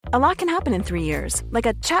A lot can happen in 3 years, like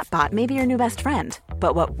a chatbot may be your new best friend.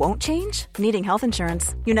 But what won't change? Needing health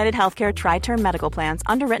insurance. United Healthcare Tri-Term Medical Plans,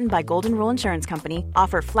 underwritten by Golden Rule Insurance Company,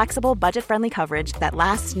 offer flexible, budget-friendly coverage that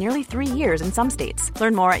lasts nearly 3 years in some states.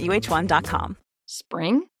 Learn more at uh1.com.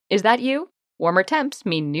 Spring? Is that you? Warmer temps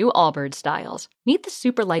mean new Allbirds styles. Meet the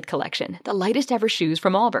Super Light Collection, the lightest ever shoes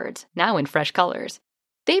from Allbirds, now in fresh colors.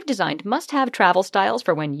 They've designed must-have travel styles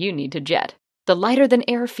for when you need to jet. The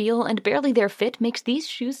lighter-than-air feel and barely-there fit makes these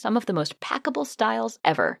shoes some of the most packable styles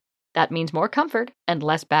ever. That means more comfort and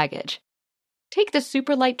less baggage. Take the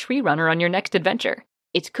Super Light Tree Runner on your next adventure.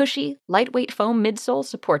 Its cushy, lightweight foam midsole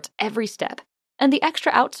supports every step, and the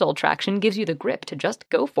extra outsole traction gives you the grip to just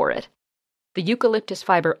go for it. The eucalyptus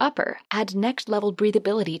fiber upper adds next-level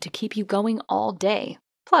breathability to keep you going all day.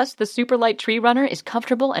 Plus, the Super Light Tree Runner is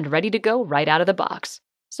comfortable and ready to go right out of the box.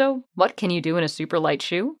 So, what can you do in a super light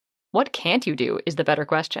shoe? What can't you do is the better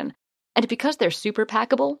question. And because they're super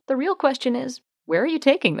packable, the real question is, where are you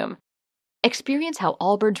taking them? Experience how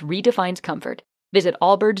Allbirds redefines comfort. Visit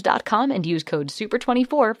allbirds.com and use code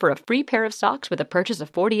SUPER24 for a free pair of socks with a purchase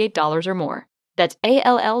of $48 or more. That's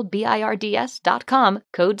ALLBIRDS.com,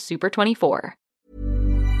 code SUPER24.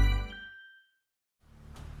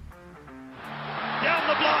 Down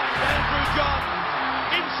the blind, Andrew John.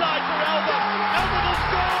 Inside for Albert. Albert will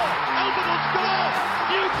score. Albert will score.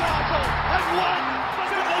 Newcastle have won.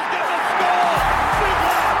 Sybil's going to score.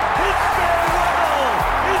 Fiddler, it's farewell.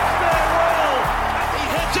 It's farewell. He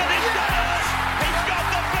hits it. He's done it. He's got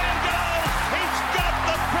the fan goal. He's got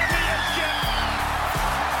the premiership.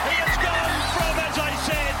 He has gone from, as I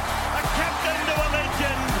said, a captain to a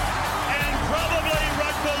legend and probably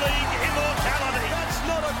rugby league immortality. That's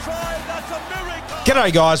not a try. That's a miracle.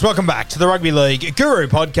 G'day guys, welcome back to the Rugby League Guru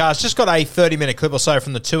podcast. Just got a 30-minute clip or so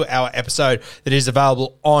from the 2-hour episode that is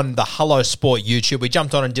available on the Hello Sport YouTube. We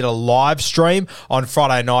jumped on and did a live stream on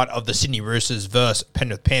Friday night of the Sydney Roosters versus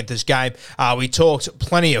Penrith Panthers game. We talked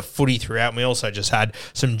plenty of footy throughout, and we also just had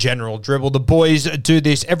some general dribble. The boys do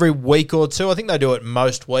this every week or two. I think they do it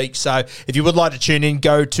most weeks. So if you would like to tune in,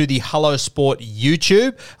 go to the Hello Sport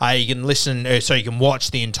YouTube. You can listen, so you can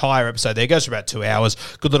watch the entire episode there. It goes for about 2 hours.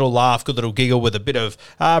 Good little laugh, good little giggle with a bit of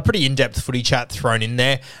pretty in-depth footy chat thrown in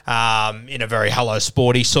there in a very Hello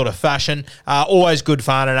Sporty sort of fashion. Always good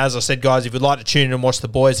fun. And as I said, guys, if you'd like to tune in and watch the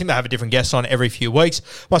boys, I think they have a different guest on every few weeks.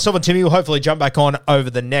 Myself and Timmy will hopefully jump back on over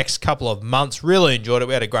the next couple of months. Really enjoyed it.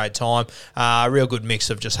 We had a great time. Real good mix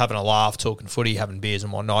of just having a laugh, talking footy, having beers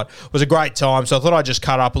and whatnot. It was a great time. So I thought I'd just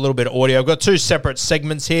cut up a little bit of audio. I've got two separate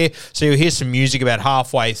segments here. So you'll hear some music about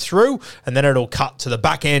halfway through, and then it'll cut to the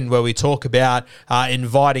back end where we talk about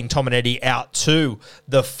inviting Tom and Eddie out to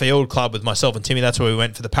the Field Club with myself and Timmy. That's where we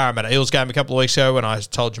went for the Parramatta Eels game a couple of weeks ago when I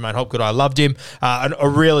told Jermaine Hopgood I loved him. A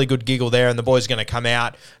really good giggle there, and the boys are going to come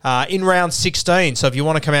out in round 16. So if you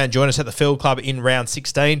want to come out and join us at the Field Club in round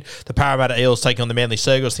 16, the Parramatta Eels taking on the Manly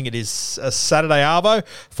Seagulls. I think it is a Saturday arvo,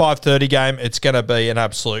 5:30 game. It's going to be an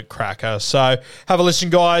absolute cracker. So have a listen,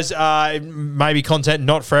 guys. Maybe content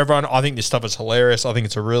not for everyone. I think this stuff is hilarious. I think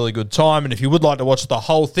it's a really good time. And if you would like to watch the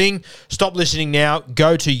whole thing, stop listening now.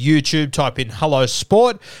 Go to YouTube, type in Hello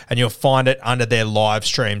Sport, and you'll find it under their live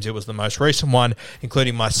streams. It was the most recent one,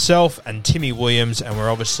 including myself and Timmy Williams, and we're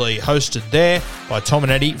obviously hosted there by Tom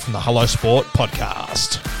and Eddie from the Hello Sport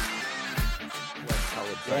podcast.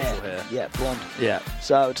 Yeah, blonde. Yeah.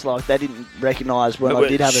 So it's like they didn't recognise when I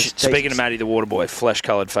did have a... Speaking of Matty the Waterboy,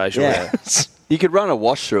 flesh-coloured facial hair. You could run a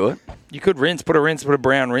wash through it. You could put a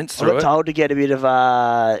brown rinse through I got told to get a bit of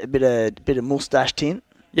moustache tint.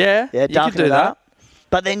 Yeah, you could do that.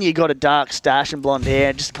 But then you got a dark stash and blonde hair.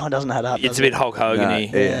 It just kind of doesn't add up. It's a bit Hulk Hogan-y.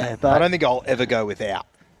 No, yeah, but I don't think I'll ever go without.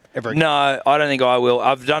 No, I don't think I will.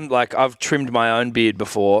 I've trimmed my own beard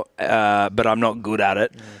before, but I'm not good at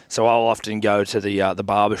it. So I'll often go to the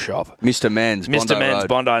barber shop. Mr. Men's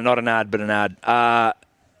Bondi, not an ad, but an ad.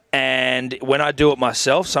 And when I do it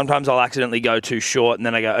myself, sometimes I'll accidentally go too short, and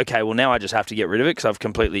then I go, okay, well now I just have to get rid of it because I've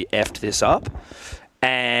completely effed this up.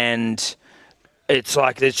 And it's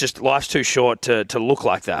like life's too short to look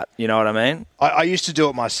like that. You know what I mean? I used to do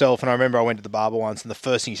it myself, and I remember I went to the barber once, and the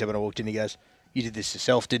first thing he said when I walked in, he goes, "You did this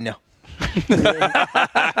yourself, didn't you?" Gave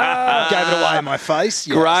it away in my face.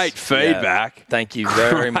 Yes. Great feedback. Yeah. Thank you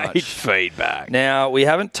very much. Great feedback. Now, we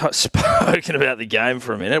haven't spoken about the game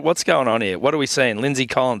for a minute. What's going on here? What are we seeing? Lindsay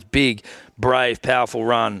Collins, big, brave, powerful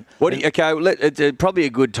run. It's probably a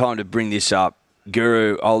good time to bring this up.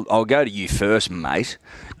 Guru, I'll go to you first, mate.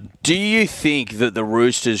 Do you think that the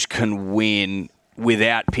Roosters can win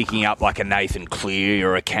without picking up like a Nathan Cleary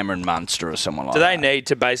or a Cameron Munster or someone like that? Do they need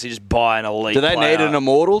to basically just buy an elite Do they player? need an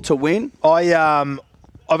immortal to win?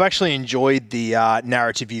 I I've actually enjoyed the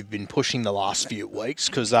narrative you've been pushing the last few weeks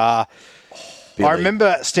because I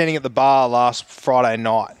remember standing at the bar last Friday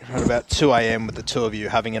night at about 2 a.m. with the two of you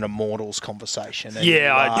having an Immortals conversation. And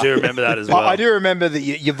I do remember that as well. I do remember that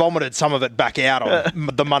you vomited some of it back out on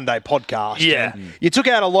the Monday podcast. Yeah. You took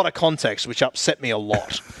out a lot of context, which upset me a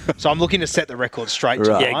lot. So I'm looking to set the record straight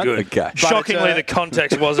tonight. Yeah, good. Okay. But Shockingly, the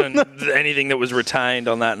context wasn't anything that was retained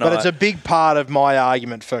on that night. But it's a big part of my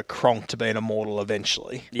argument for Cronk to be an Immortal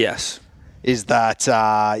eventually. Yes. Is that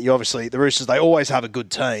you obviously, the Roosters, they always have a good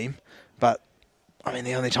team, but I mean,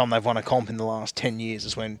 the only time they've won a comp in the last 10 years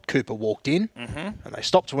is when Cooper walked in, and they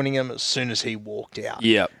stopped winning them as soon as he walked out.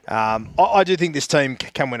 Yep. I do think this team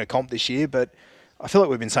can win a comp this year, but I feel like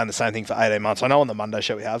we've been saying the same thing for 18 months. I know on the Monday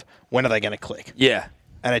show we have, when are they going to click? Yeah.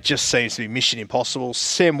 And it just seems to be mission impossible.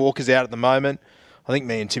 Sam Walker's out at the moment. I think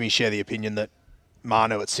me and Timmy share the opinion that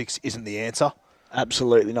Manu at 6 isn't the answer.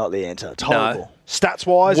 Absolutely not the answer. It's horrible.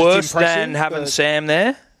 Stats-wise, Worse it's impressive. than having Sam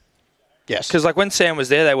there? Yes. Because like when Sam was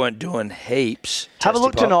there, they weren't doing heaps. Have a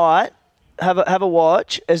look Testy tonight. Have a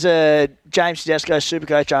watch as a James Tedesco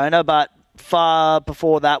Supercoach owner, but far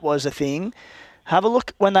before that was a thing. Have a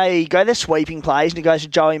look when they go their sweeping plays and he goes to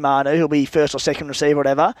Joey Manu, who'll be first or second receiver,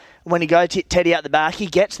 whatever. When he goes to Teddy out the back, he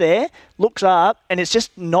gets there, looks up, and it's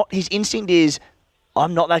just not, his instinct is,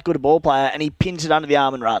 I'm not that good a ball player, and he pins it under the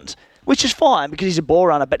arm and runs. Which is fine because he's a ball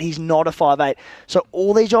runner, but he's not a 5'8". So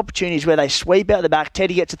all these opportunities where they sweep out the back,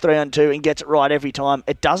 Teddy gets a 3-on-2 and gets it right every time,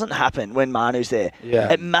 it doesn't happen when Manu's there.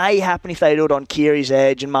 Yeah. It may happen if they do it on Kiri's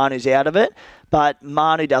edge and Manu's out of it, but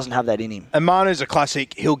Manu doesn't have that in him. And Manu's a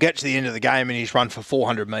classic. He'll get to the end of the game and he's run for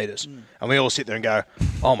 400 metres. And we all sit there and go,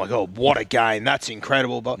 oh, my God, what a game. That's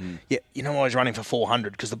incredible. But, yeah, you know why he's running for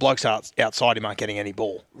 400? Because the blokes outside him aren't getting any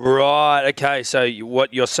ball. Right, okay. So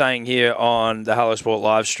what you're saying here on the Hello Sport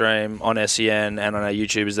live stream on SEN and on our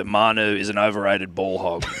YouTube is that Manu is an overrated ball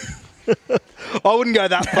hog. I wouldn't go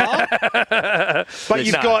that far. But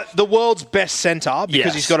you've got the world's best centre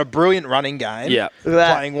because he's got a brilliant running game. Yeah. Look at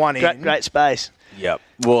that. Playing one in. Great space. Yep.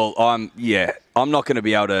 Well, I'm not going to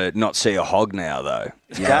be able to not see a hog now, though.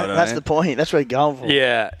 You know what I That's mean? the point. That's what you're going for.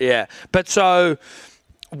 Yeah. But so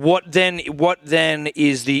what then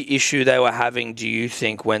is the issue they were having, do you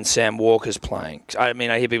think, when Sam Walker's playing? I mean,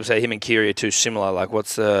 I hear people say him and Kiri are too similar. Like,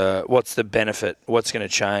 what's the benefit? What's going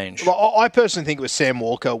to change? Well, I personally think it was Sam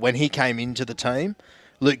Walker. When he came into the team,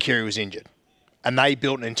 Luke Keary was injured. And they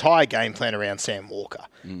built an entire game plan around Sam Walker,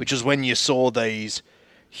 which is when you saw these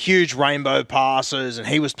huge rainbow passes and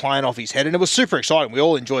he was playing off his head. And it was super exciting. We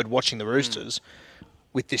all enjoyed watching the Roosters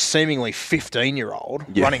with this seemingly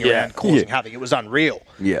 15-year-old running around causing havoc. It was unreal.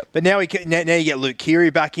 Yeah. But now you get Luke Keary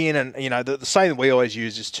back in, and you know the saying that we always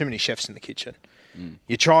use is too many chefs in the kitchen.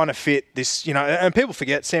 You're trying to fit this, and people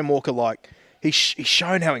forget Sam Walker. Like he's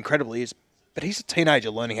shown how incredible he is, but he's a teenager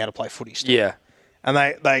learning how to play footy still. Yeah. And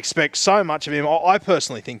they expect so much of him. I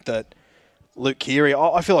personally think that Luke Keary,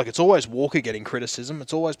 I feel like it's always Walker getting criticism.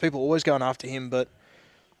 It's always people always going after him. But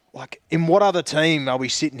like, in what other team are we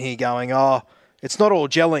sitting here going, oh, it's not all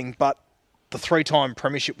gelling, but the 3-time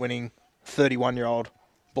premiership winning 31-year-old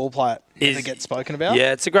ball player never gets spoken about?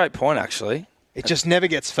 Yeah, it's a great point, actually. It just never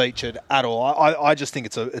gets featured at all. I just think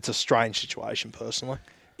it's a strange situation, personally.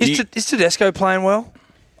 Is Tedesco playing well?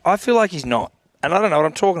 I feel like he's not. And I don't know what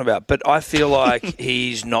I'm talking about, but I feel like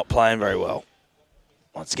he's not playing very well.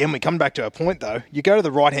 Once again, we come back to our point, though. You go to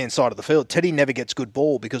the right-hand side of the field, Teddy never gets good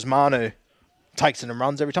ball because Manu takes it and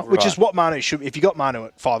runs every time, which is what Manu should. If you got Manu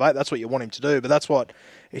at 5'8", that's what you want him to do. But that's what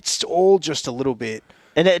it's all just a little bit.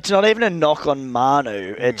 And it's not even a knock on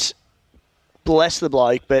Manu. It's bless the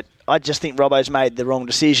bloke, but I just think Robbo's made the wrong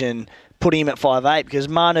decision putting him at 5'8", because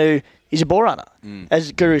Manu is a ball runner.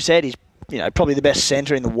 As Guru said, he's probably the best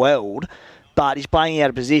centre in the world, but he's playing out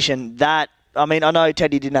of position. I know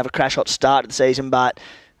Teddy didn't have a crash hot start to the season, but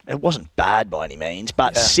it wasn't bad by any means.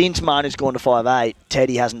 But since Manu's gone to 5'8",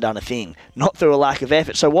 Teddy hasn't done a thing, not through a lack of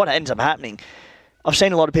effort. So what ends up happening, I've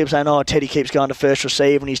seen a lot of people saying, oh, Teddy keeps going to first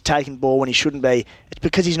receive and he's taking ball when he shouldn't be. It's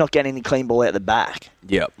because he's not getting any clean ball out the back.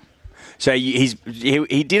 Yep. So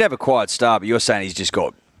he did have a quiet start, but you're saying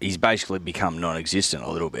he's basically become non-existent a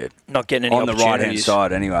little bit. Not getting any on the right-hand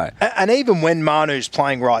side anyway. And even when Manu's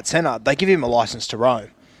playing right centre, they give him a licence to roam.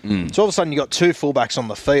 So all of a sudden you got two fullbacks on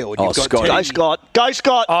the field. You've got Scotty. Go, Scott. Go,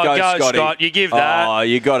 Scott. Oh, Go, go, Scotty. Scott. You give that. Oh,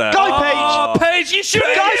 you got to. Go, Oh, Peach, you should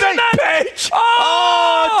have given that. Peach.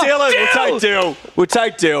 Oh, Dylan. We'll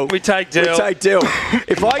take Dill. We take Dill. We'll take Dill.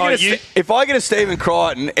 If I get a Stephen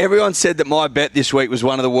Crichton, everyone said that my bet this week was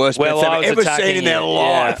one of the worst bets I they've was ever seen in their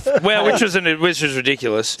life. Yeah. Well, which was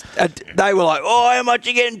ridiculous. They were like, "Oh, how much are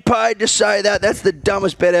you getting paid to say that? That's the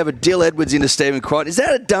dumbest bet ever." Dill Edwards into Stephen Crichton. Is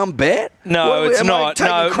that a dumb bet? No, it's am I not.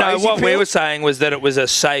 taking No, crazy what we pills? were saying was that it was a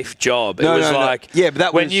safe job. It No, was no, no. like Yeah, but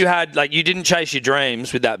that when was- you had you didn't chase your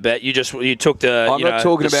dreams with that bet. You took the I'm not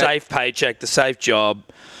talking the about- safe paycheck, the safe job.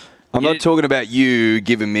 I'm not talking about you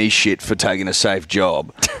giving me shit for taking a safe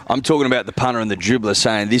job. I'm talking about the punter and the dribbler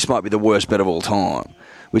saying this might be the worst bet of all time,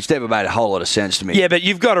 which never made a whole lot of sense to me. Yeah, but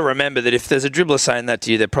you've got to remember that if there's a dribbler saying that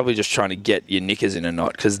to you, they're probably just trying to get your knickers in a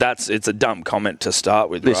knot because it's a dumb comment to start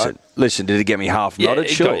with, right? Listen, did it get me half Yeah, knotted?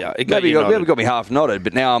 it Sure. got you. It got Maybe you maybe knotted. got me half knotted,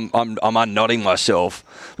 but now I'm unknotting myself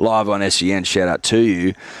live on SEN. Shout out to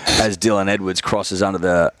you as Dylan Edwards crosses under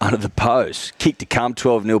the post. Kick to come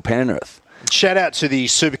 12-0 Penrith. Shout out to the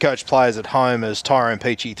Supercoach players at home as Tyrone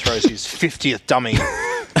Peachy throws his 50th dummy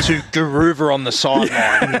to Garuva on the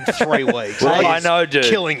sideline in 3 weeks. Well, He I is know, dude.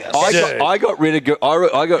 Killing us. I got rid of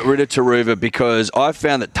Taruva because I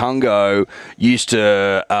found that Tungo used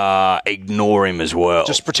to ignore him as well.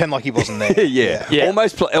 Just pretend like he wasn't there. yeah.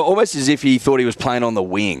 Almost as if he thought he was playing on the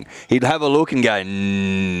wing. He'd have a look and go,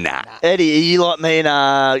 nah. Eddie, are you like me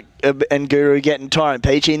and Guru getting Tyrone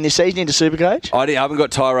Peachy in this season into Supercoach? I haven't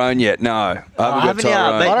got Tyrone yet. No, I haven't got haven't you?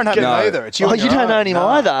 Tyrone. I don't have him either. It's you Oh, on you your don't own. own him No.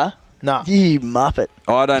 either? No. You muppet.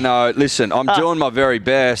 I don't know. Listen, I'm doing my very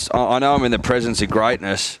best. I know I'm in the presence of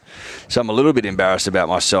greatness, so I'm a little bit embarrassed about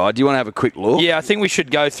my side. Do you want to have a quick look? Yeah, I think we should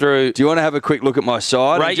go through. Do you want to have a quick look at my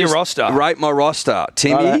side? Rate and your just roster. Rate my roster.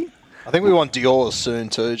 Timmy? Righto. I think we want Dior's soon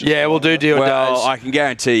too. just- Yeah, we'll do deal Well, days. I can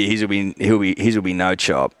guarantee you his will be no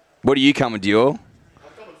chop. What are you coming, Dior? I'm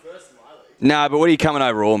coming first in my league. No, but what are you coming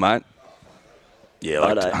overall, mate? Yeah,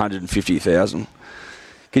 like Righto. 150,000.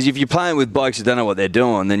 Because if you're playing with blokes that don't know what they're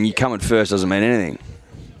doing, then you coming first doesn't mean anything.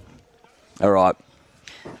 All right.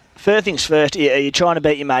 First things first, are you trying to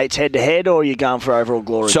beat your mates head-to-head or are you going for overall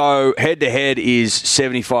glory? So head-to-head is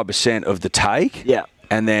 75% of the take. Yeah.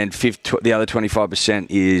 And then the other 25%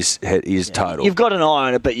 is total. You've got an eye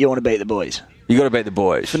on it, but you want to beat the boys. You got to beat the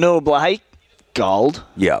boys. Fanua Blake, gold.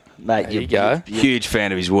 Yep. Mate, There you go. Huge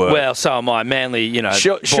fan of his work. Well, so am I. Manly, born and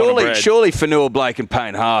Surely bred. Fanua Blake and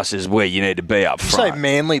Payne Haas is where you need to be up Did you say front.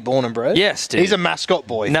 Manly, born and bred? Yes, dude. He's a mascot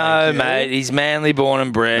boy. No, thank you. mate. He's Manly, born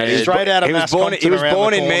and bred. Straight out of He was born Mascompton in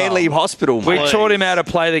around the Manly corner. Hospital, We mate. taught him how to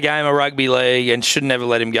play the game of rugby league and should never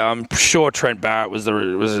let him go. I'm sure Trent Barrett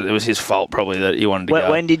it was his fault probably that he wanted to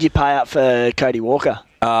go. When did you pay up for Cody Walker?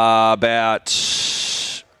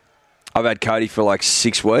 I've had Cody for like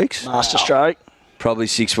 6 weeks. Master stroke. Probably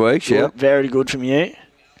 6 weeks, yeah. Good. Very good from you.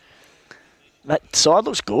 That side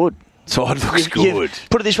looks good. So it looks You've- good.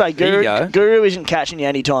 Put it this way, There you go. Guru isn't catching you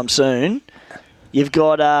anytime soon. You've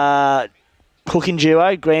got hooking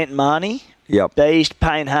duo, Grant and Marnie, Yep, Beast,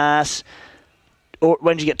 Payne Haas. Or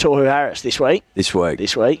when did you get Tohu Harris this week? this week.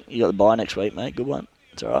 This week. You got the bye next week, mate. Good one.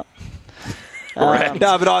 It's all right.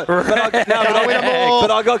 No, but I got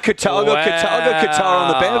Qatar. I got Qatar on the bench.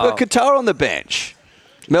 I got Qatar on the bench.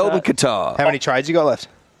 Melbourne, Qatar. How many trades you got left?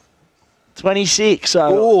 26,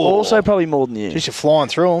 so Ooh. also probably more than you. Just you're flying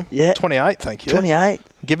through them. Yeah. 28, thank you. 28.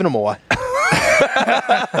 Giving them away. How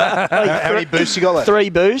many boosts you got left? 3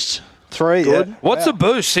 boosts. 3, Good. yeah. What's the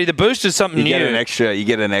boost? See, the boost is something You new.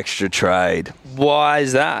 get an extra trade. Why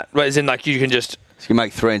is that? Well, as in, you can just... So you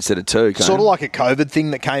make 3 instead of 2. Sort of like a COVID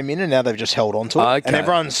thing that came in and now they've just held on to it. Okay. And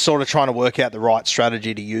everyone's sort of trying to work out the right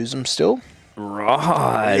strategy to use them still.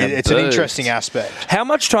 Right. It's an interesting aspect. How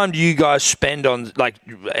much time do you guys spend on,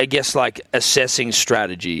 assessing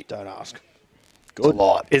strategy? Don't ask. It's a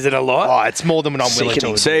lot. Is it a lot? Oh, it's more than I'm willing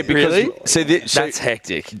to See, admit. because Really? so That's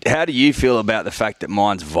hectic. how do you feel about the fact that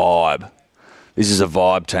mine's vibe? This is a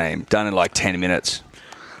vibe team done in like 10 minutes.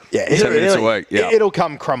 Yeah, 10 minutes a week. Yeah. It'll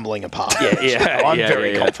come crumbling apart. Yeah, I'm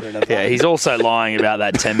very confident of that. Yeah, he's also lying about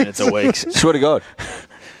that 10 minutes a week. Swear to God.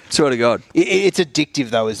 Swear to God. It's addictive,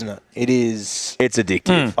 though, isn't it? It is. It's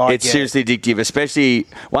addictive. I It's get seriously addictive, especially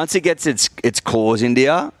once it gets its claws into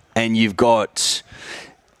you and you've got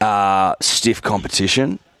stiff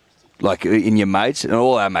competition, like in your mates, and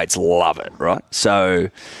all our mates love it, right? So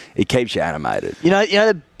it keeps you animated. You know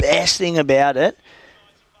the best thing about it?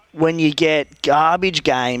 When you get garbage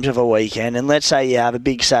games of a weekend, and let's say you have a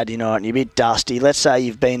big Saturday night and you're a bit dusty, let's say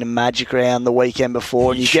you've been to Magic Round the weekend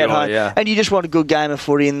before and you Sure, get home yeah. and you just want a good game of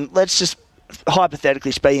footy and let's just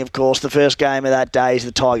hypothetically speaking, of course, the first game of that day is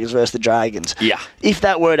the Tigers versus the Dragons. Yeah. If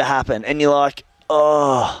that were to happen and you're like,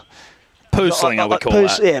 oh... Poosling, I would call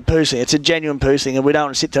that. Yeah, poosling. It's a genuine poosling, and we don't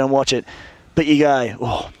want to sit there and watch it. But you go,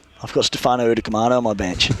 oh, I've got Stefano Utokumano on my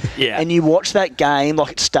bench. Yeah. And you watch that game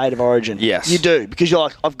like it's State of Origin. Yes. You do, because you're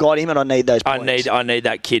like, I've got him and I need those points. I need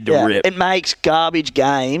that kid to rip. It makes garbage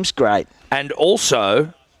games great. And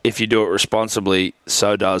also, if you do it responsibly,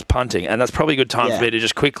 so does punting. And that's probably a good time for me to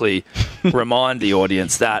just quickly remind the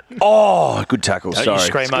audience that... Oh, good tackle. Don't Sorry. you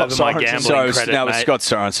scream over my gambling credit, No, it was mate. Scott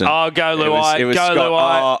Sorensen. Oh, go Luai. It was Go Scott.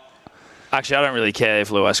 Luai. Actually, I don't really care if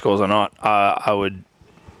Luai scores or not. I would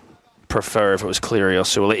prefer if it was Cleary or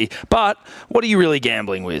Suoliti. But what are you really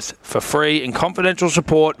gambling with? For free and confidential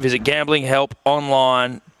support, visit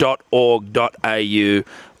gamblinghelponline.org.au.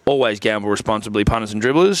 Always gamble responsibly, punters and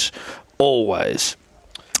dribblers. Always.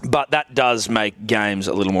 But that does make games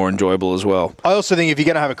a little more enjoyable as well. I also think if you're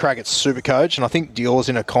going to have a crack at Supercoach, and I think Dior's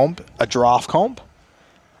in a draft comp,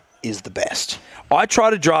 is the best. I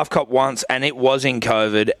tried a draft comp once, and it was in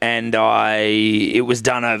COVID, and it was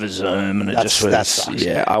done over Zoom, and that sucks.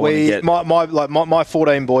 Yeah, I want to get my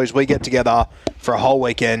 14 boys. We get together for a whole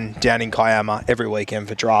weekend down in Kiama every weekend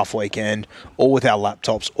for draft weekend, all with our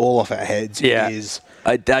laptops, all off our heads. Yeah. It is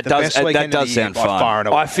That the best does weekend of the year sound by fun. far and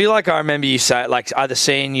away. I feel like I remember you say it, like either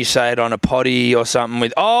seeing you say it on a potty or something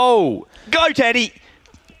with, oh, Go, Teddy!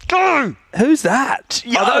 Go! who's that?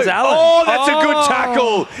 Yo. Oh, that was Alan. Oh, that's a good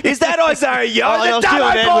tackle. Is that Isaiah Yo? I was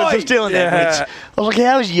stealing Edwards. I'm stealing Edwards. I was like,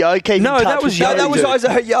 how is Yo keeping No, touch that with was Yo? Yo. No, that was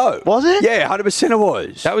Isaiah Yo. Was it? Yeah, 100% it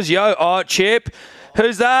was. That was Yo. Oh, Chip.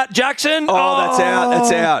 Who's that? Jackson? Oh, that's out.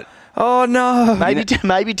 That's out. Oh, no.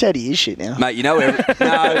 Maybe Teddy is shit now. Mate, you know, no,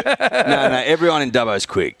 everyone in Dubbo's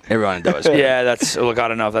quick. Everyone in Dubbo's quick. Yeah, look, I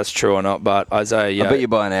don't know if that's true or not, but Isaiah Yo. I bet you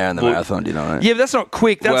buy an hour in the marathon, do you know that? Yeah, but that's not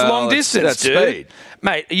quick. That's Well, long it's- distance, that's dude. speed.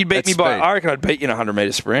 Mate, you'd beat That's me by... speed. I reckon I'd beat you in a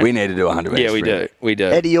 100-metre sprint. We need to do 100 metres. Yeah, we do. We do.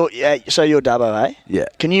 Eddie, so you're Dubbo, eh? Yeah.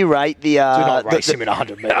 Can you rate the... Do not race him in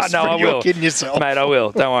 100 metres. No, I You're will. kidding yourself. Mate, I will.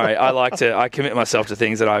 Don't worry. I commit myself to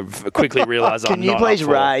things that I quickly realise I'm Can you not please up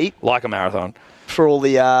for, rate- like a marathon. for all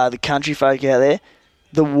the country folk out there,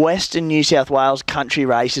 the Western New South Wales country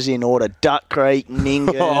races in order: Duck Creek,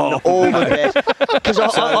 Ningen, all the best. Because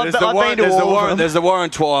I've been to all of them. There's the Warren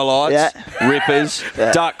Twilights, Rippers,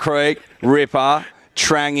 Duck Creek, Ripper,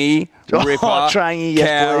 Trangie, Ripper, Trangie, yes,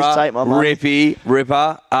 Cowra, please, take my money.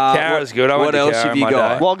 Ripper. Cowra's good. I went What to else Cowra have in you my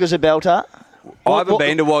got? day. Wagga's a belter. I haven't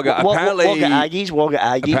been to Wagga. Apparently, Wagga Aggies.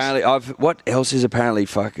 apparently, what else is apparently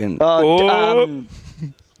fucking?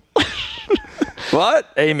 What?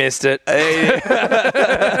 He missed it.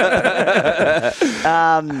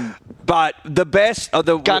 But the best of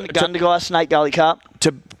the Gundagai, Snake Gully Cup.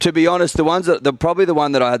 to be honest, probably the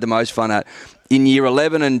one that I had the most fun at in year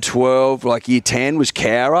 11 and 12, like year 10, was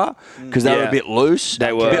Cowra, because they were a bit loose.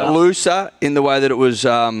 They were. A bit looser in the way that it was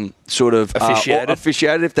sort of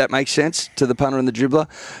Officiated. if that makes sense to the punter and the dribbler.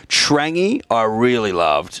 Trangie, I really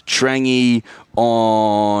loved. Trangie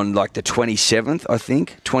on like the 27th, I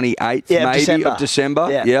think, 28th of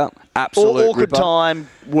December. Yeah, absolute Awkward ripper. time,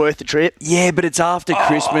 worth the trip. Yeah, but it's after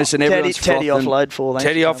Christmas and everyone's Teddy frothing. offload for them.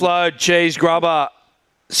 Teddy offload, cheese grubber,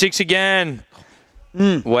 6 again.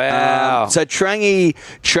 Wow. So Trangie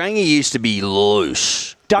used to be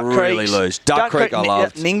loose. Duck really Creek's- loose. Duck Creek I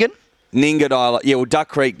loved. Ningen? Ningen I loved. Yeah, well, Duck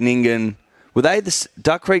Creek, Ningen. Were they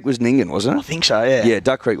Duck Creek was Ningen, wasn't it? I think so, yeah. Yeah,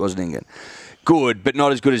 Duck Creek was Ningen. Good, but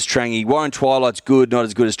not as good as Trangie. Warren Twilight's good, not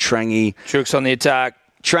as good as Trangie. Chooks on the attack.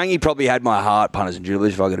 Trangie probably had my heart, punters and dribblers,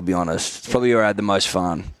 if I got to be honest. It's probably where I had the most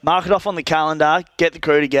fun. Mark it off on the calendar. Get the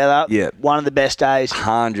crew together. Yeah. One of the best days.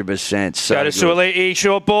 100%. So Go to good. Suoliti,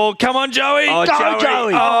 short ball. Come on, Joey. Oh, Go,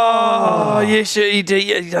 Joey. Oh, yes, he did.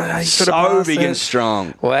 He could have So passed big it. and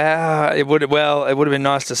strong. Wow. It would have been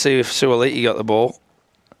nice to see if Suoliti got the ball.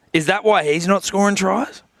 Is that why he's not scoring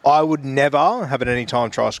tries? I would never have an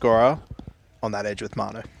anytime try scorer on that edge with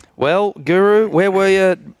Manu. Well, Guru, where were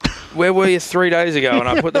you 3 days ago when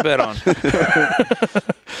I put the bet on?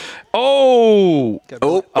 Oh,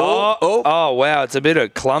 wow. It's a bit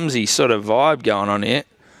of clumsy sort of vibe going on here.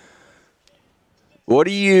 What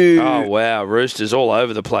do you... Oh, wow. Roosters all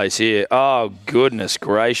over the place here. Oh, goodness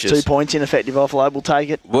gracious. 2 points ineffective offload. We'll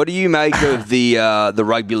take it. What do you make of the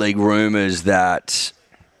rugby league rumours that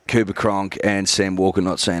Cooper Cronk and Sam Walker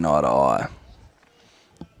not seeing eye to eye?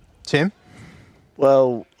 Tim?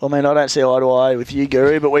 Well, I mean, I don't see eye to eye with you,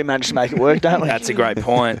 Guru, but we managed to make it work, don't we? That's a great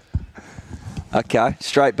point. Okay,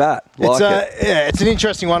 straight bat. Like it. Yeah, it's an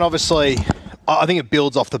interesting one. Obviously, I think it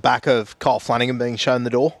builds off the back of Kyle Flanagan being shown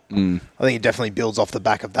the door. I think it definitely builds off the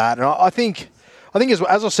back of that. And I think as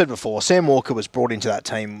I said before, Sam Walker was brought into that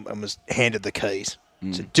team and was handed the keys.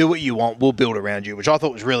 So do what you want. We'll build around you, which I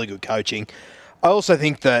thought was really good coaching. I also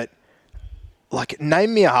think that,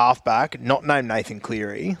 name me a halfback, not name Nathan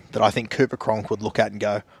Cleary, that I think Cooper Cronk would look at and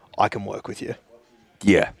go, I can work with you.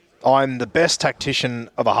 Yeah. I'm the best tactician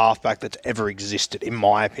of a halfback that's ever existed, in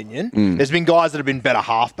my opinion. There's been guys that have been better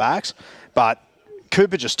halfbacks, but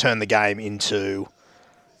Cooper just turned the game into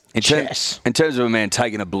chess. In terms of a man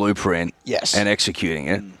taking a blueprint and executing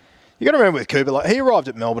it. You got to remember with Cooper, he arrived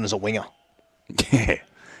at Melbourne as a winger. Yeah.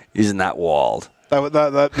 Isn't that wild?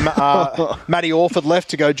 Matty Orford left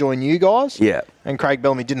to go join you guys. Yeah. And Craig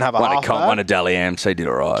Bellamy didn't have a halfback. One of Dally Am, so he did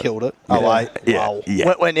all right. Killed it. Yeah. Oh, Yeah. wow.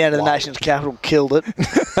 Yeah. Went down to the nation's capital, killed it.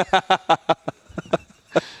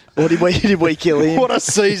 Or did we kill him? What a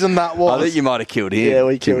season that was. I think you might have killed him. Yeah,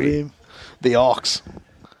 we killed him. The Ox.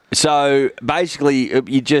 So basically,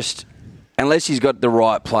 you just, unless he's got the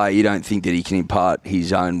right play, you don't think that he can impart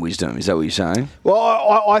his own wisdom. Is that what you're saying? Well,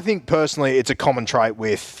 I think personally it's a common trait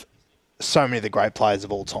with so many of the great players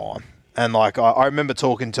of all time. And I remember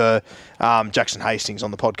talking to Jackson Hastings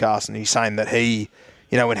on the podcast, and he's saying that he,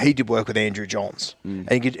 when he did work with Andrew Johns,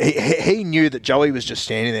 and he knew that Joey was just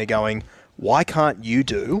standing there going, why can't you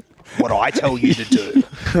do what I tell you to do?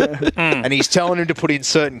 And he's telling him to put in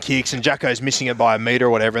certain kicks, and Jacko's missing it by a metre or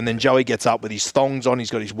whatever, and then Joey gets up with his thongs on,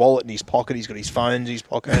 he's got his wallet in his pocket, he's got his phone in his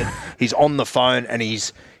pocket, he's on the phone, and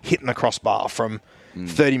he's hitting the crossbar from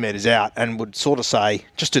 30 metres out, and would sort of say,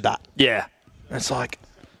 just do that. Yeah. And it's like,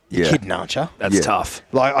 you're kidding, aren't you? That's tough.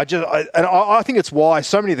 I think it's why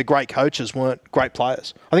so many of the great coaches weren't great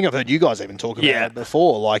players. I think I've heard you guys even talk about it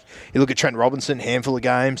before. Like, you look at Trent Robinson, handful of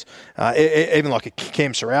games, even like a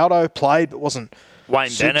Cam Serraldo played, but wasn't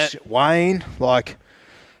Wayne Bennett. Wayne,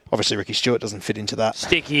 obviously Ricky Stewart doesn't fit into that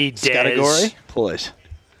Sticky category. Please.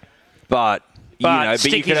 But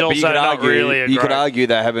Sticky's also not really a you could great- argue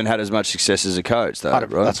they haven't had as much success as a coach, though, right?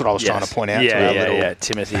 That's what I was trying to point out. Yeah,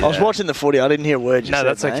 Timothy. I was watching the footy. I didn't hear a word you No, said,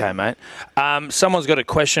 that's mate. okay, mate. Someone's got a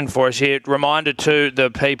question for us here. Reminder to the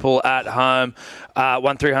people at home,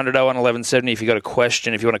 1300 01 1170 if you've got a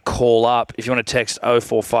question, if you want to call up, if you want to text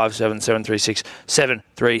 0457 736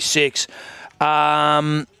 736.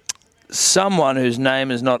 Someone whose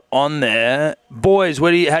name is not on there. Boys, how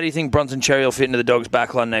do you think Bronson Cherry will fit into the Dogs'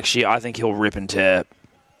 backline next year? I think he'll rip and tear.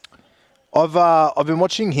 I've been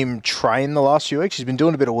watching him train the last few weeks. He's been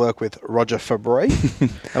doing a bit of work with Roger Fabry,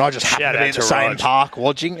 and I just happened to be at the same park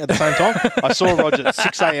watching at the same time. I saw Roger at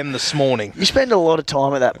 6 a.m. this morning. You spend a lot of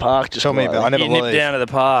time at that park. Just Tell me about it. I never You nip leave. down to the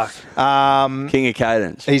park. King of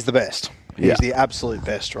Cadence. He's the best. Yeah. He's the absolute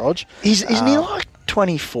best, Rog. Isn't he like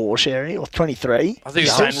 24, Sherry, or 23? I think He's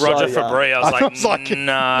you're saying still Roger so young. Fabry. I was like,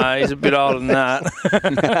 nah, he's a bit older than that.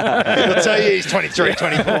 I'll tell you, he's 23,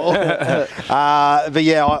 24. But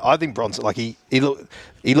yeah, I think Bronson, he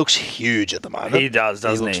looks huge at the moment. He does,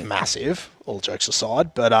 doesn't he? He looks massive, all jokes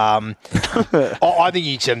aside. But I think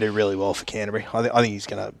he's going to do really well for Canterbury. I think he's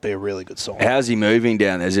going to be a really good sign. How's he moving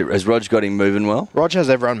down there? Has Rog got him moving well? Roger has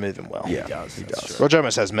everyone moving well. Yeah, he does. Roger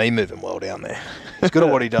almost has me moving well down there. He's good at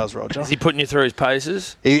what he does, Roger. Is he putting you through his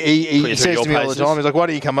paces? He says your to me all the paces? time, he's like, why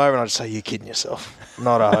don't you come over? And I just say, you're kidding yourself.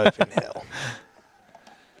 Not a hope in hell.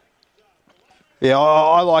 Yeah,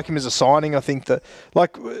 I like him as a signing. I think that,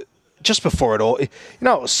 just before it all, it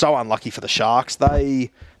was so unlucky for the Sharks. They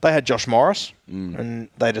had Josh Morris, and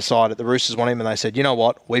they decided, the Roosters want him, and they said, you know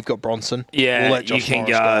what, we've got Bronson. Yeah, we'll let Josh you can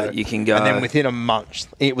Morris go. You can go. And then within a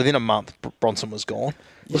month, Bronson was gone.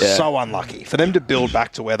 It was so unlucky. For them to build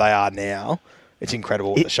back to where they are now, it's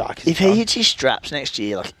incredible what the Sharks If he hits his straps next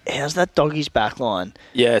year, how's that doggy's back line?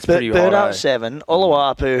 Yeah, it's pretty Bird hot. up 7,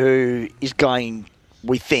 Oluwapu, who is going,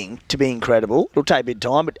 we think, to be incredible. It'll take a bit of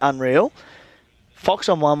time, but unreal. Fox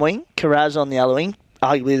on one wing, Carraz on the other wing,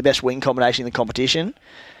 arguably the best wing combination in the competition.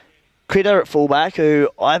 Critter at fullback, who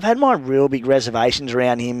I've had my real big reservations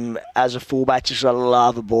around him as a fullback, just I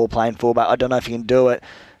love a ball-playing fullback. I don't know if he can do it.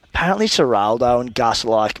 Apparently Serraldo and Gus are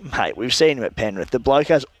like, mate, we've seen him at Penrith. The bloke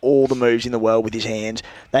has all the moves in the world with his hands.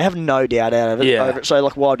 They have no doubt over it. So,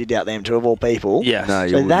 why would you doubt them two of all people? Yeah. No, you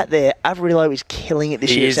So wouldn't. that there, Averillo is killing it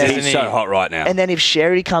this year. isn't He's so hot right now. And then if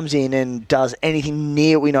Sherry comes in and does anything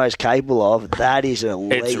near what we know he's capable of, that is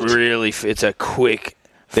elite. It's a quick,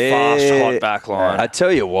 They're- fast, hot back line. I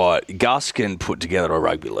tell you what, Gus can put together a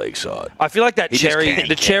rugby league side. I feel like that He just Cherry, can.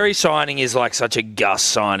 the Cherry signing is like such a Gus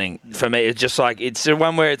signing for me. It's just like, it's the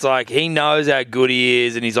one where it's like he knows how good he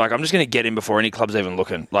is, and he's like, I'm just going to get him before any club's even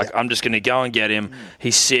looking. I'm just going to go and get him.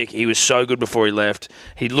 He's sick. He was so good before he left.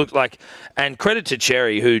 He looked like, and credit to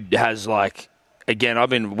Cherry, who has again, I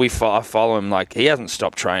follow him. He hasn't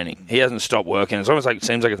stopped training. He hasn't stopped working. It's almost like it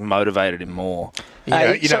seems like it's motivated him more. You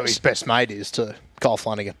know who his best mate is too, Kyle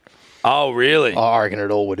Flanagan. Oh, really? I reckon it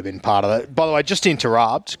all would have been part of it. By the way, just to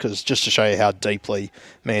interrupt, because just to show you how deeply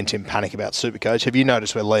me and Tim panic about Supercoach, have you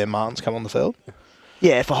noticed where Liam Martin's come on the field?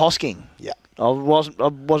 Yeah, for Hosking. Yeah. I wasn't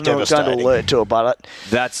going to Devastating. alert to it, but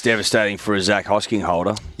That's devastating for a Zach Hosking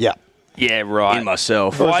holder. Yeah. Yeah, right. In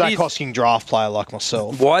myself. Or a Why do Zach you- Hosking draft player like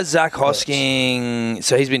myself. Why is Zach Hosking...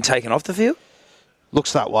 So he's been taken off the field?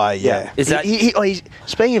 Looks that way, yeah. Is that... he's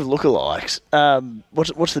speaking of lookalikes,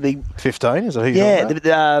 what's the big? 15? Is that who you're talking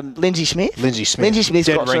about? Lindsay Smith. Lindsay Smith. Lindsay Smith's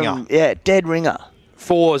Dead got ringer. some. Yeah, dead ringer.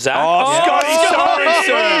 for Zach? Scotty,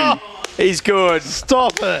 sorry. He's good.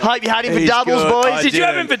 Stop it. Hope you had him for He's doubles, good. boys. I Did you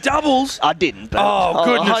have him didn't. for doubles? I didn't. But Oh,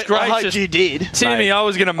 goodness I hope gracious. you did. Timmy, I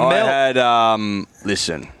was going to I melt. had,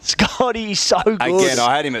 listen, Scotty's so good. again,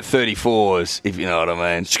 I had him at 34s, if you know what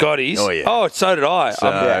I mean. Scotty's? Oh, yeah. Oh, so did I.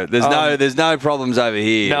 So there's no problems over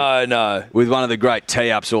here. No. With one of the great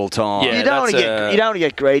tee-ups all time. Yeah. You don't want to that's get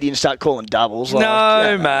get greedy and start calling doubles. Like,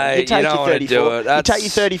 No, mate, You take you don't your wanna do 34. it. You That's-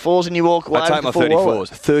 take your 34s and you walk away. I take with my the full 34s. wallet.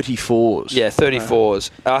 34s. Yeah, 34s.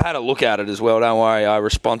 I had a look at it as well. Don't worry. I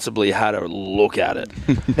responsibly had a look at it.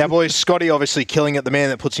 Now, boys, Scotty obviously killing it. The man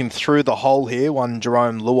that puts him through the hole here, one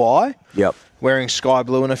Jerome Luai, Yep. wearing sky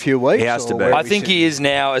blue in a few weeks. He has to or be. where I we think sit? he is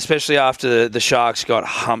now, especially after the Sharks got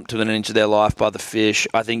humped within an inch of their life by the fish.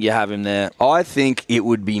 I think you have him there. I think it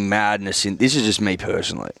would be madness this is just me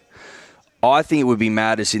personally. I think it would be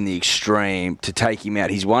madness in the extreme to take him out.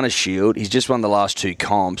 He's won a Shield. He's just won the last two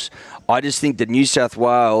comps. I just think that New South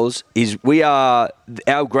Wales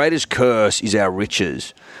our greatest curse is our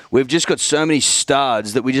riches. We've just got so many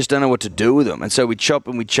studs that we just don't know what to do with them. And so we chop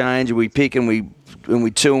and we change and we pick and we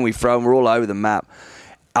two and we throw and we're all over the map.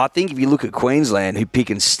 I think if you look at Queensland, who pick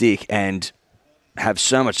and stick and have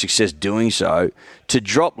so much success doing so, to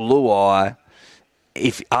drop Luai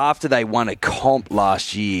if after they won a comp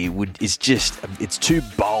last year it's too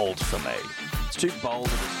bold for me. It's too bold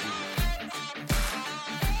of a decision.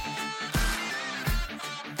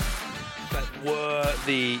 But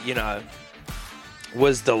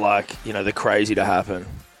was the crazy to happen?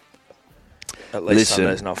 At least Listen.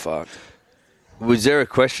 Sunday's not fucked. Was there a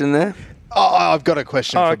question there? Oh, I've got a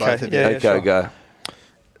question for both of you. Yeah, Okay, sure. go.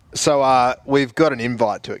 So we've got an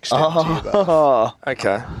invite to extend to you both. Oh,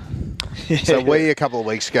 Okay. So a couple of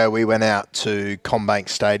weeks ago, we went out to Combank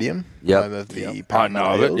Stadium, Yep. home of the I Parramatta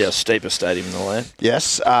know of it. Eels. Yeah, steepest stadium in the land.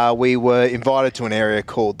 Yes, we were invited to an area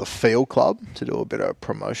called the Field Club to do a bit of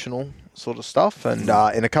promotional sort of stuff. And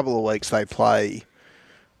in a couple of weeks, they play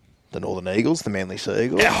the Northern Eagles, the Manly Sea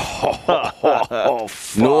Eagles. Oh,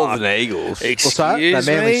 fuck. Northern Eagles. What's that? The Excuse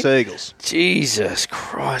Manly me? Sea Eagles. Jesus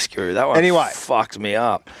Christ, Guru. That one Anyway. fucked me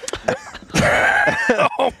up.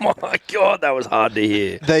 Oh, my God. That was hard to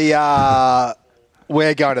hear.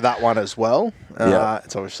 We're going to that one as well. Yeah.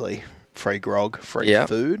 It's obviously free grog, free Yeah.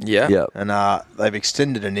 food. Yeah. Yep. And they've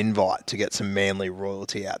extended an invite to get some Manly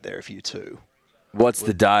royalty out there if you two. What's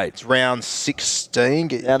the date? It's round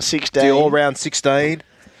 16. Round 16. Do you all round 16.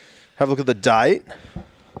 Have a look at the date.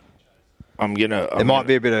 There might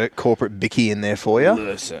be a bit of corporate bicky in there for you.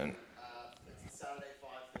 Listen.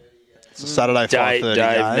 It's a Saturday 5:30 Dave,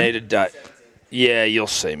 game. need a date. Yeah, you'll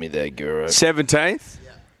see me there, Guru. 17th?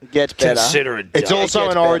 It gets better. Consider it done. It's also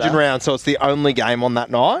gets an Origin better. round, so it's the only game on that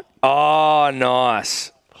night. Oh,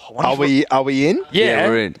 nice. Are we in? Yeah.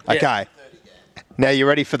 we're in. Yeah. Okay. Now you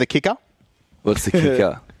ready for the kicker? What's the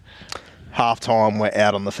kicker? Half time, we're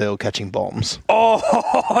out on the field catching bombs.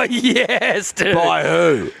 Oh, yes, dude. By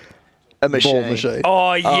who? A machine. Ball machine.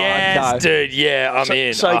 Oh, yes, okay. dude. Yeah, I'm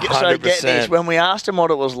in. So 100%. get this. When we asked them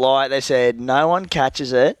what it was like, they said no one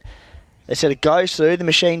catches it. They said it goes through, the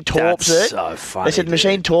machine torps That's it. so funny, They said the dude.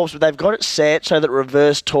 machine torps, but they've got it set so that it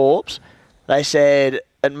reverse torps. They said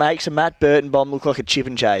it makes a Matt Burton bomb look like a chip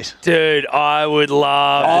and chase. Dude, I would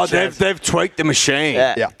love to They've tweaked the machine.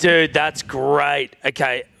 Yeah. Dude, that's great.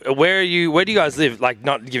 Okay, where do you guys live? Like,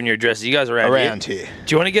 not giving your addresses. You guys are Around here.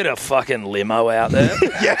 Do you want to get a fucking limo out there?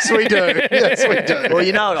 Yes, we do. Yes, we do. Well,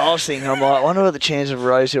 you know what I was thinking? I'm like, I wonder what the chance of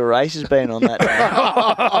Rose Hill race has been on that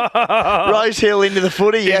day. Rose Hill into the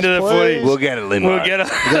footy, yes, Into the please. footy. We'll get a limo. We'll get a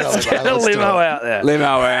Let's do limo it. out there. limo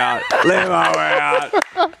out. Limo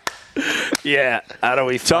out. Yeah, that'll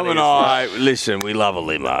be Tom funny and as fuck. I, listen, we love a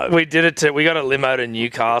limo. We did it. We got a limo to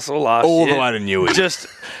Newcastle last All year. the way to Newey.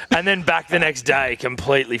 And then back the next day,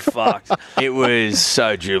 completely fucked. It was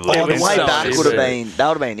so jubilant. Oh, It the was way so back easy. would have been, that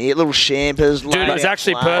would have been it. Little champers. Dude, it was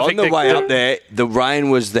actually perfect. On the way The- up there, the rain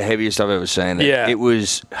was the heaviest I've ever seen it. Yeah. It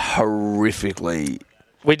was horrifically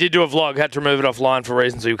We did do a vlog, had to remove it offline for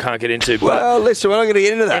reasons we can't get into. But Well, listen, we're not going to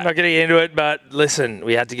get into I'm that. not getting into it, but listen,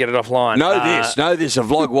 we had to get it offline. Know this. A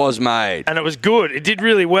vlog was made. And it was good. It did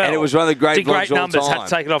really well. And it was one of the great did great vlogs all numbers. time. Had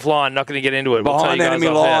to take it offline. Not going to get into it. We'll tell Behind you guys Enemy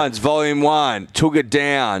off air. Lines, Volume 1, took it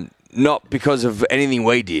down, not because of anything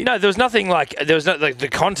we did. No, there was nothing the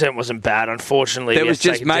content wasn't bad. Unfortunately, There we was had to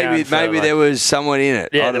just take it down maybe for, there was someone in it.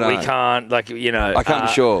 Yeah, I don't that we know. can't I can't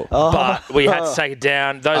be sure. But we had to take it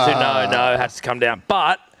down. Those who know had to come down.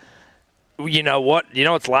 But you know what? You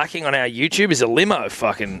know what's lacking on our YouTube is a limo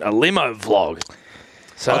vlog.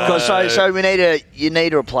 So you need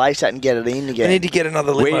to replace that and get it in again. We need to get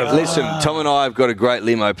another limo. Listen, Tom and I have got a great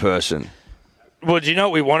limo person. Well, do you know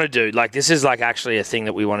what we want to do? Like, this is like actually a thing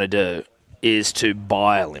that we want to do is to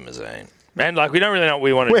buy a limousine. And like, we don't really know what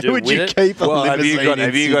we want to do Where would with you it. keep a Well, have limousine? you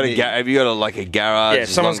got a garage? Yeah, if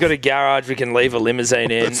someone's got a garage, we can leave a limousine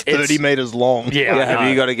in. It's 30 metres long. Yeah, I Have know.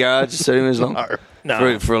 you got a garage 30 minutes long?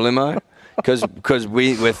 No. For a limo? Because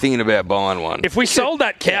we're thinking about buying one. If we sold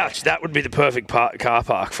that couch, that would be the perfect car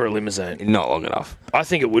park for a limousine. Not long enough. I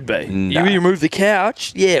think it would be. No. You remove the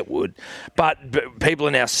couch, yeah, it would. But people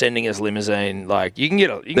are now sending us limousine. Like you can get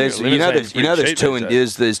a There's two in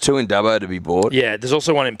Dubbo to be bought. Yeah, there's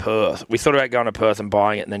also one in Perth. We thought about going to Perth and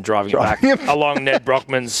buying it and then driving it back along Ned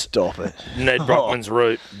Brockman's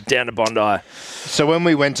route down to Bondi. So when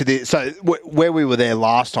we went to where we were there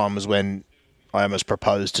last time was when I almost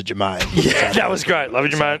proposed to Jermaine. Yeah, that was great. Love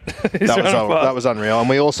you, Jermaine. That was unreal. And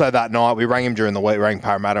we also that night, we rang him during the week, rang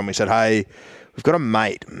Parramatta, and we said, hey, we've got a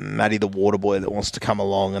mate, Matty the water boy, that wants to come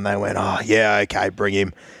along. And they went, oh, yeah, okay, bring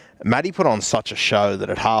him. Matty put on such a show that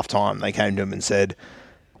at halftime they came to him and said,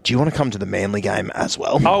 do you want to come to the Manly game as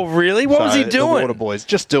well? Oh, really? What was he doing? The water boys,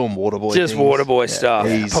 just doing water boy Just things. water boy stuff.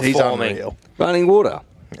 He's Performing. unreal. Running water.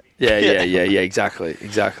 Yeah, exactly.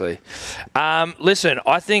 Listen,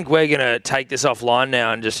 I think we're going to take this offline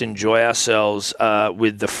now and just enjoy ourselves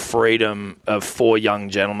with the freedom of four young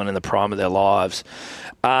gentlemen in the prime of their lives.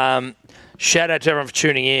 Shout out to everyone for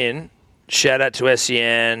tuning in. Shout out to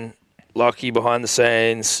SEN, Lockie behind the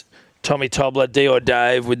scenes, Tommy Tobler, D or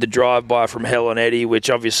Dave with the drive-by from Hell and Eddie,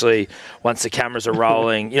 which obviously, once the cameras are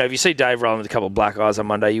rolling, if you see Dave rolling with a couple of black eyes on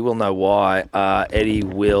Monday, you will know why. Eddie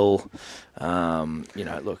will...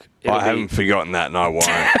 look. I haven't forgotten that, and I won't.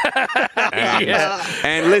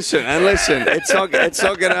 And listen, it's not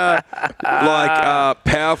gonna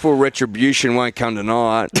powerful retribution won't come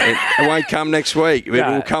tonight. It won't come next week. It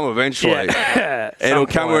will come eventually. Yeah. It'll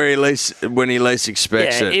come when he least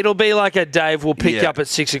expects it. It'll be like a Dave will pick you up at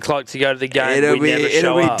 6 o'clock to go to the game. It'll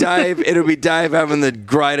be Dave having the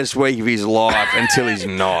greatest week of his life until he's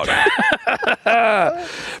not.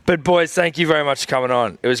 But boys, thank you very much for coming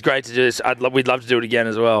on. It was great to do this. We'd love to do it again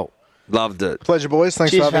as well. Loved it. Pleasure, boys.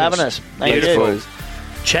 Thanks Cheers for having us. Thank Beautiful. you.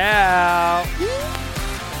 Ciao.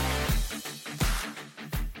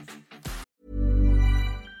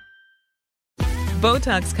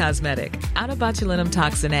 Botox Cosmetic, onabotulinum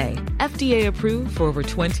toxin A, FDA approved for over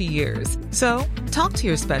 20 years. So, talk to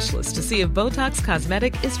your specialist to see if Botox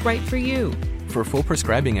Cosmetic is right for you. For full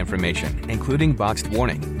prescribing information, including boxed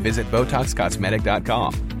warning, visit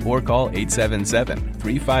BotoxCosmetic.com or call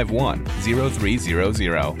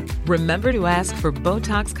 877-351-0300. Remember to ask for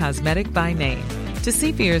Botox Cosmetic by name. To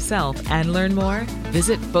see for yourself and learn more,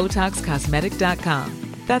 visit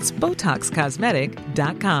BotoxCosmetic.com. That's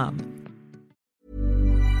BotoxCosmetic.com.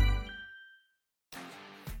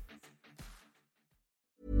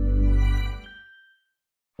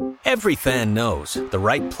 Every fan knows the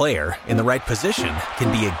right player in the right position can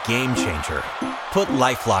be a game changer. Put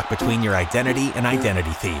LifeLock between your identity and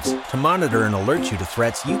identity thieves to monitor and alert you to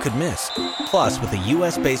threats you could miss. Plus, with a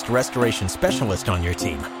U.S.-based restoration specialist on your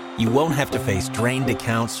team, you won't have to face drained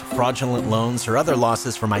accounts, fraudulent loans, or other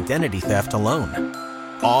losses from identity theft alone.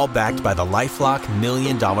 All backed by the LifeLock $1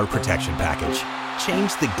 Million Protection Package.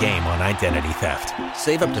 Change the game on identity theft.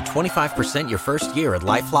 Save up to 25% your first year at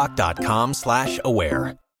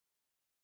LifeLock.com/aware.